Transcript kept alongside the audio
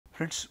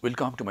Friends,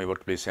 welcome to my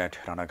workplace at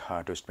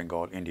Ranaghat, West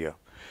Bengal, India.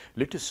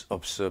 Let us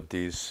observe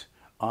this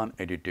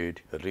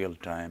unedited,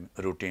 real-time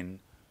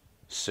routine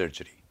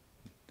surgery.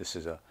 This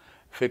is a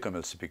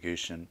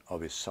phacoemulsification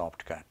of a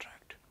soft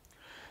cataract.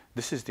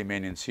 This is the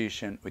main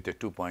incision with a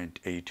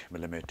 2.8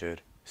 mm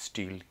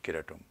steel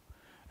keratome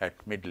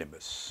at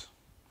mid-limbus.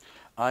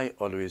 I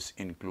always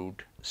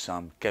include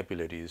some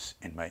capillaries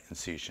in my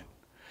incision.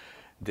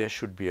 There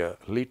should be a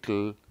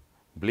little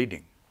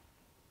bleeding.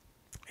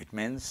 It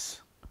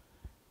means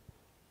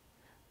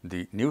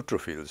the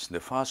neutrophils, the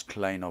first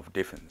line of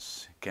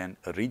defense, can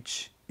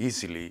reach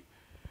easily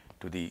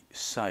to the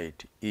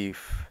site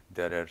if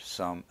there are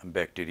some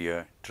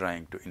bacteria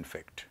trying to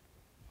infect.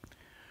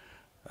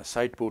 A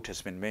site port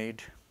has been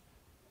made.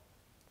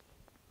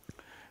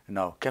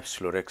 Now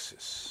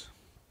capsulorhexis.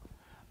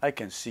 I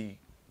can see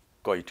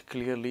quite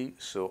clearly,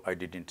 so I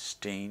didn't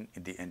stain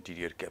the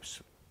anterior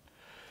capsule.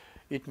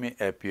 It may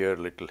appear a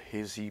little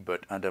hazy,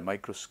 but under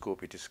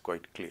microscope it is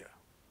quite clear.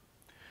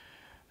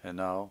 And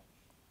now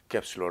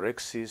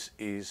capsulorhexis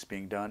is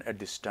being done. At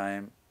this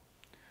time,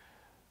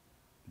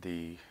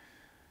 the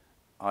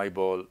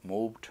eyeball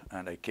moved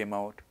and I came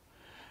out.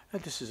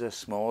 And this is a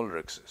small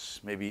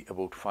rhexis, maybe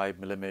about 5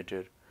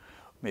 mm,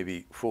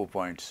 maybe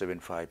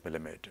 4.75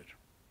 mm.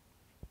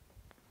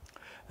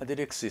 And the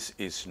rhexis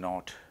is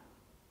not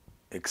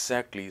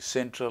exactly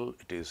central,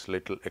 it is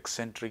little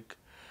eccentric,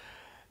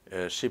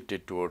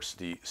 shifted towards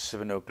the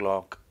 7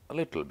 o'clock a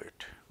little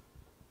bit.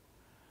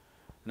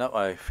 Now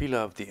I fill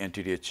up the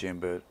anterior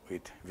chamber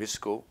with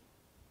visco,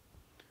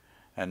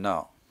 and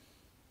now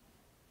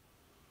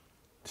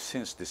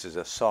since this is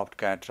a soft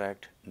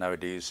cataract,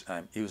 nowadays I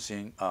am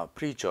using a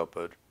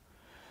pre-chopper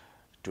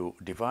to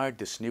divide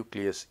this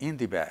nucleus in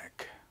the bag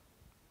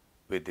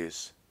with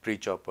this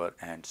pre-chopper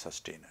and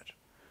sustainer.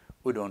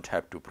 We don't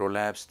have to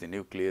prolapse the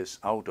nucleus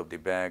out of the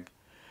bag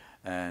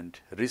and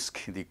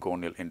risk the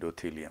corneal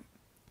endothelium.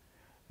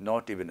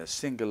 Not even a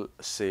single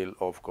cell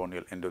of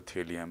corneal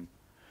endothelium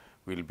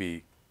will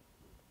be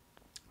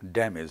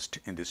damaged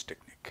in this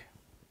technique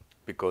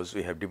because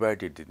we have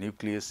divided the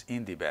nucleus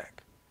in the bag.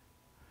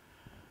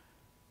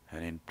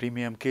 And in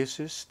premium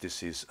cases,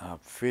 this is a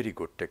very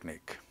good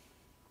technique.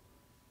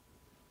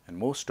 And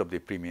most of the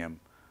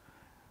premium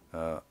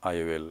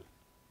IOL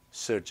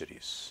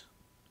surgeries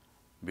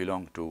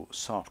belong to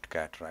soft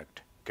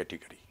cataract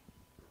category.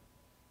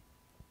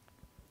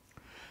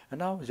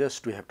 And now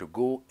just we have to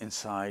go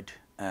inside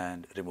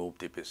and remove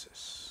the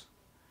pieces.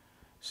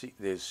 See,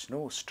 there is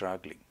no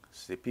struggling.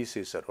 The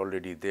pieces are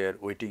already there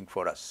waiting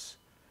for us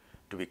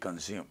to be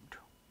consumed.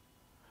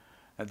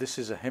 And this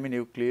is a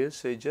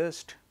heminucleus. I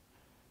just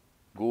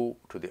go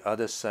to the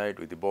other side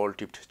with the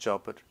ball-tipped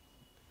chopper.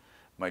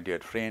 My dear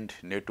friend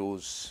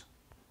Neto's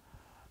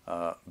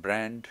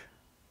brand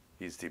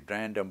is the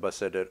brand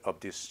ambassador of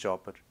this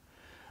chopper.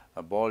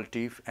 A ball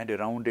tip and a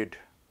rounded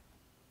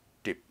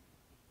tip,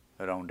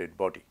 a rounded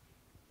body.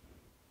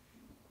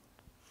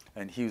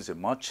 And he is a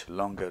much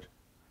longer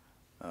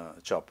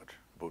chopper,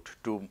 about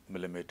 2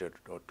 mm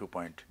or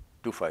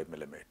 2.25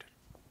 mm.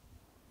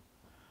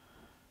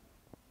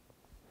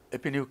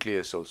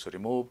 Epinucleus also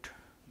removed.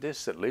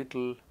 There's a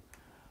little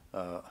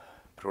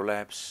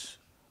prolapse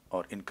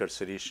or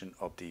incarceration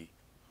of the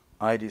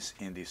iris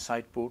in the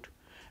side port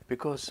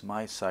because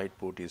my side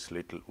port is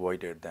little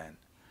wider than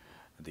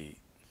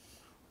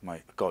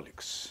my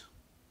colleagues.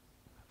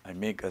 I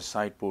make a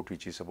side port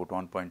which is about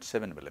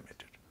 1.7 mm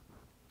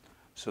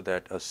so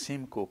that a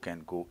Simcoe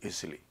can go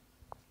easily.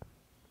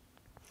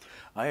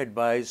 I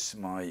advise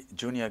my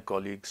junior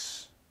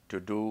colleagues to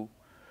do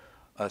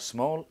a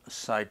small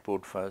side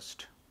port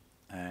first,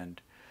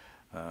 and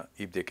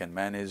if they can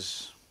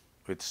manage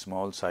with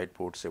small side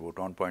ports about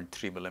 1.3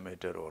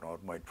 mm or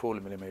 1.4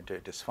 mm,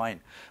 it is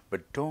fine,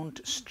 but don't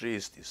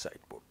stress the side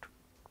port.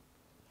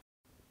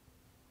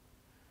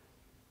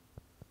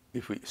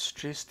 If we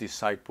stress the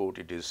side port,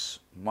 it is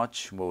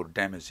much more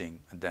damaging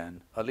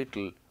than a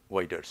little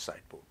wider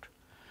side port.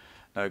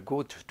 Now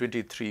go to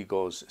 23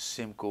 gauge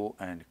Simcoe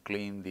and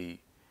clean the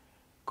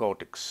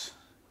cortex,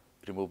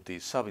 remove the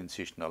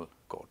subincisional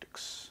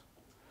cortex.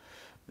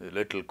 The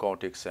little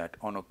cortex at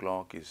 1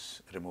 o'clock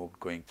is removed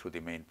going through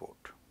the main port.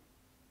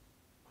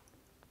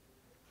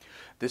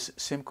 This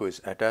Simcoe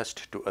is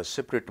attached to a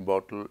separate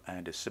bottle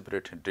and a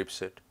separate drip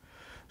set,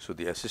 so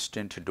the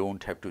assistant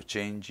don't have to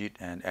change it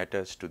and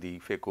attach to the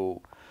phaco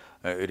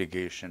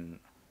irrigation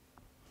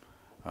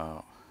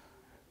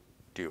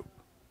tube.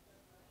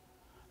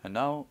 And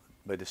now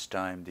by this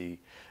time the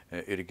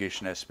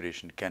irrigation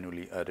aspiration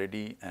cannulae are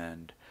ready,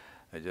 and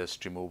I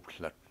just removed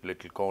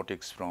little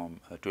cortex from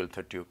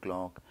 12:30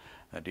 o'clock.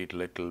 I did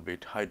little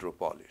bit hydro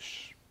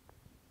polish.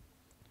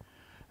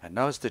 And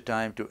now is the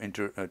time to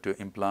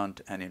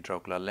implant an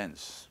intraocular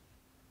lens.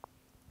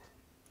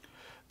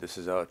 This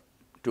is a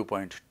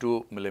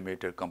 2.2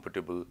 mm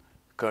compatible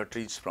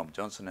cartridge from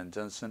Johnson &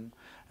 Johnson,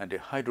 and a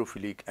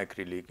hydrophilic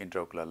acrylic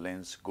intraocular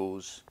lens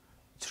goes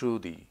through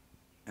the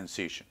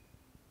incision.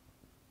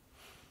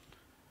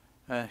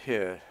 And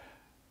here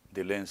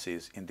the lens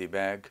is in the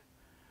bag,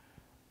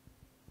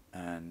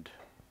 and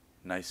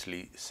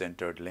nicely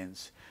centered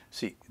lens.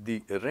 See,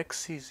 the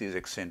RHEXIS is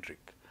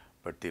eccentric,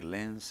 but the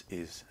lens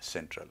is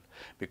central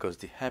because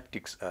the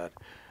haptics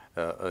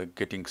are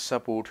getting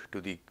support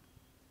to the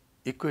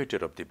equator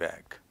of the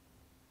bag.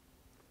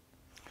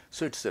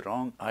 So it's the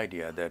wrong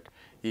idea that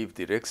if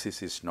the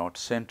RHEXIS is not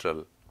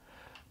central,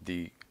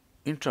 the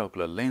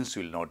intraocular lens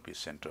will not be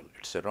central.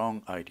 It's a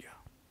wrong idea.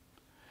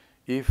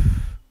 If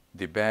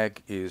the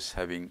bag is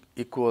having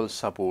equal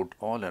support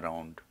all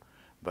around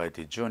by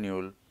the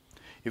zonule,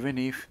 even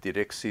if the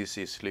RHEXIS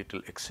is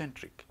little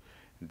eccentric,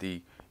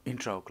 the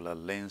intraocular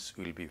lens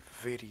will be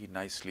very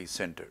nicely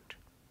centered.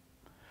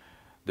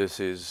 This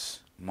is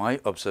my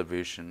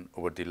observation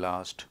over the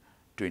last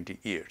 20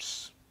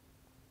 years.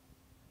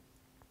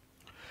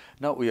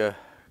 Now we are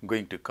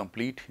going to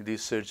complete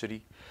this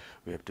surgery.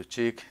 We have to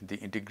check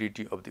the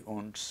integrity of the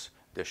wounds.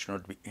 There should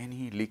not be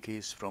any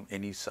leakage from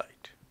any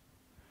side.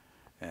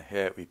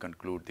 Here we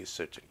conclude this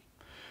surgery.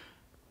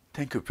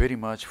 Thank you very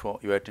much for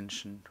your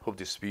attention. Hope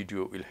this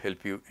video will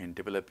help you in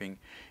developing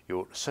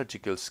your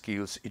surgical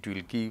skills. It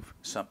will give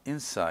some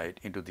insight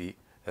into the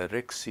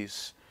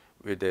RHEXIS,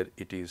 whether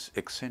it is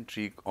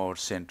eccentric or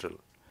central.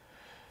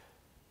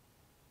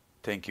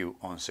 Thank you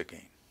once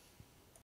again.